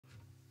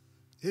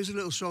Here's a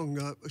little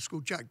song. It's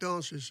called Jack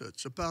Dances.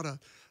 It's about an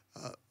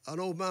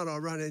old man I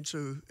ran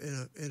into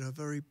in a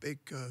very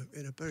big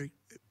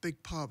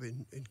pub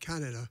in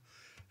Canada,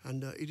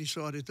 and he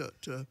decided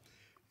that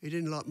he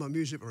didn't like my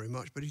music very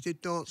much, but he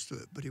did dance to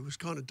it. But he was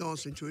kind of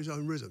dancing to his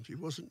own rhythms. He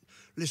wasn't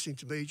listening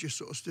to me. He just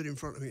sort of stood in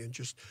front of me and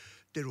just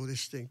did all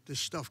this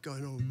stuff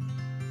going on.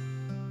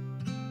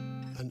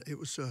 And it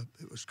was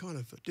kind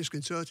of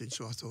disconcerting.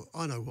 So I thought,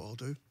 I know what I'll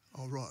do.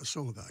 I'll write a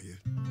song about you.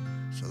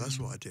 So that's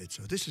what I did.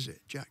 So this is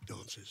it, Jack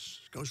Dances.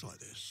 It goes like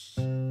this.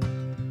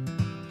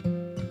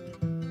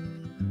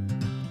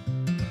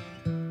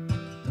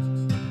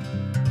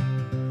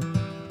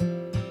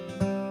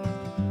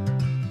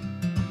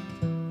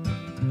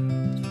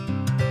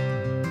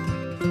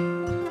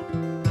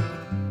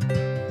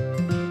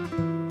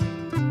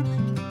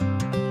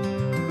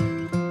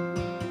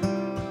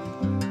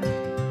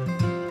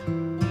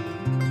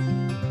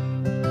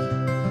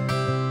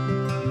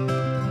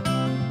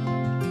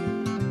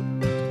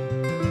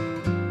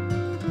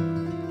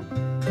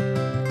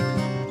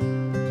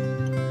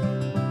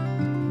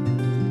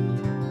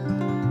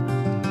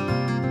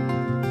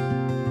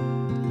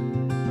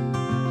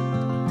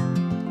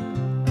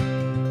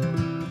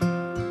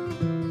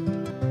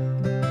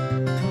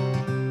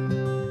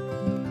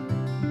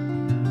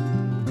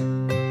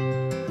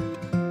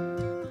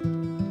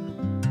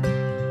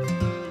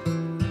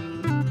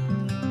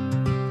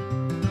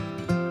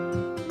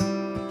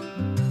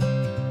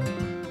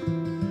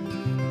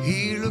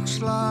 He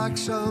looks like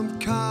some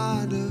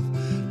kind of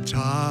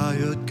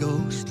tired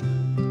ghost,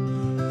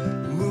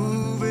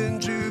 moving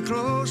too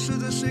close to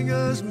the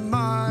singer's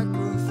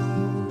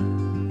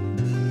microphone,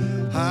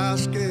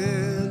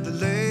 asking the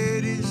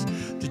ladies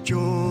to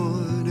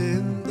join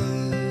him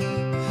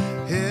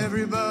there.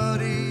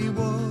 Everybody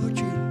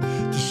watching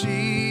to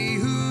see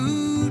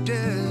who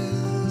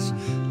dares.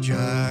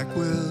 Jack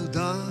will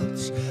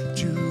dance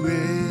to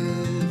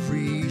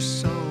every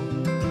song.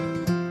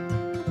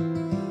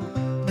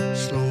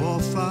 Slow or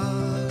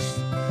fast,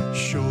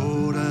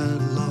 short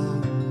and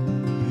long,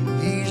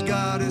 he's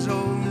got his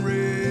own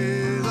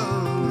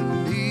rhythm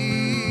and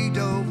he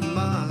don't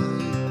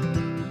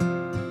mind.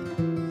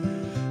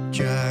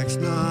 Jack's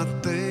not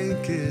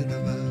thinking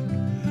about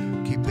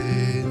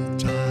keeping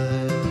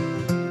time.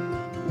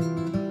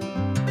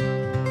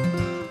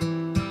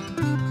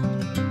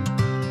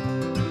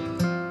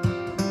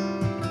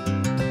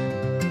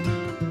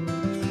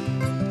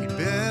 You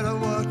better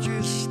watch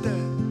your step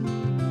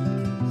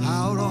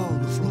out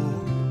on the floor.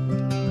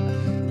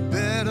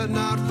 Better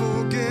not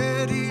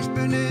forget he's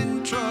been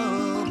in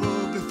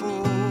trouble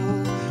before.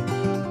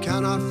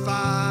 Cannot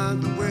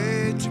find a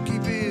way to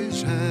keep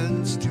his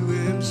hands to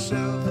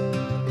himself.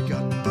 He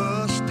got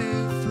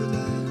busted for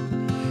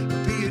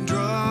that, being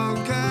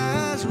drunk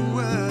as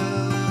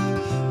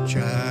well.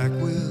 Jack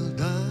will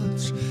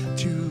dance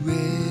to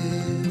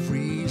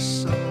every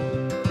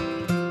song.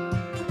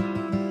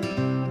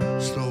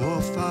 Slow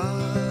or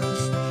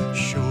fast,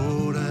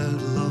 short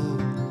and long,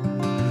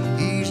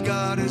 he's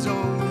got his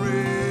own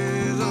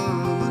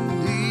rhythm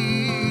and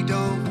he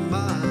don't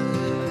mind.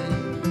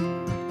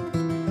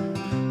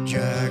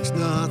 Jack's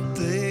not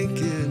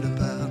thinking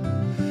about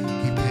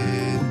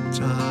keeping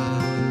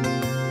time.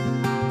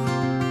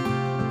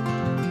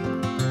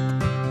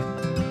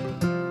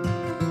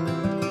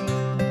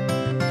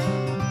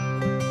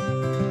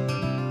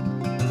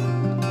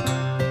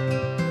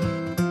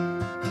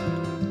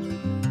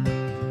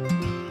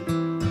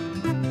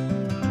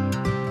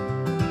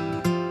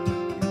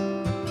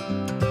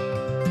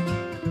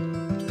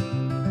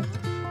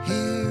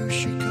 Here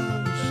she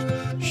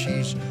comes,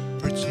 she's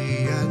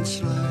pretty and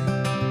sly.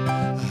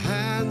 Her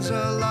hands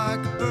are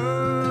like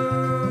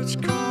birds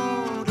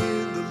caught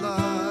in the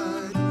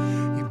light.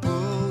 He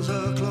pulls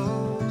her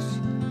close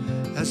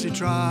as he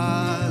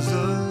tries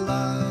the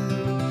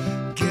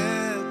light.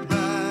 Get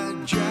back,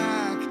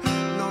 Jack,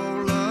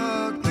 no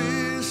luck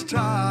this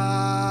time.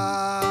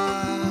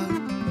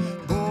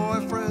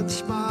 Boyfriend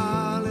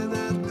smiling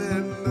at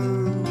them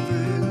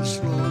moving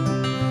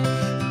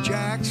slow.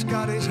 Jack's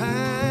got his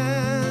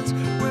hands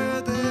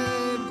where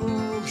they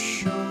both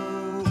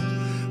show.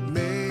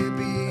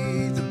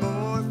 Maybe the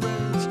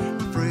boyfriend's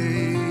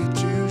afraid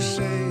to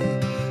say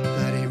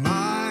that he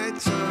might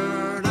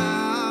turn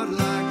out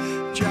like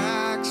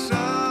Jack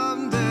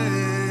someday.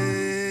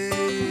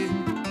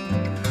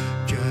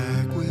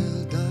 Jack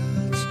will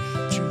dance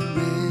to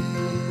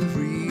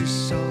every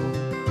song.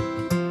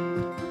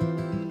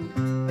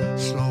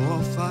 Slow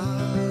or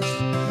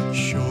fast,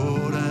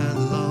 short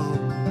and long,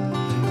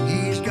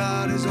 he's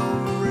got his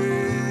own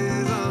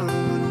rhythm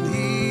and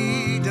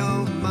he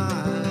don't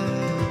mind.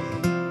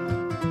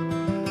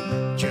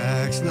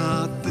 Jack's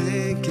not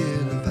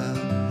thinking about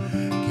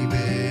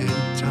keeping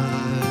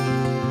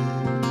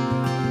time.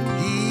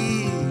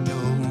 He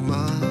don't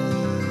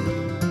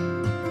mind.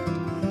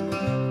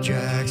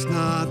 Jack's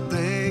not thinking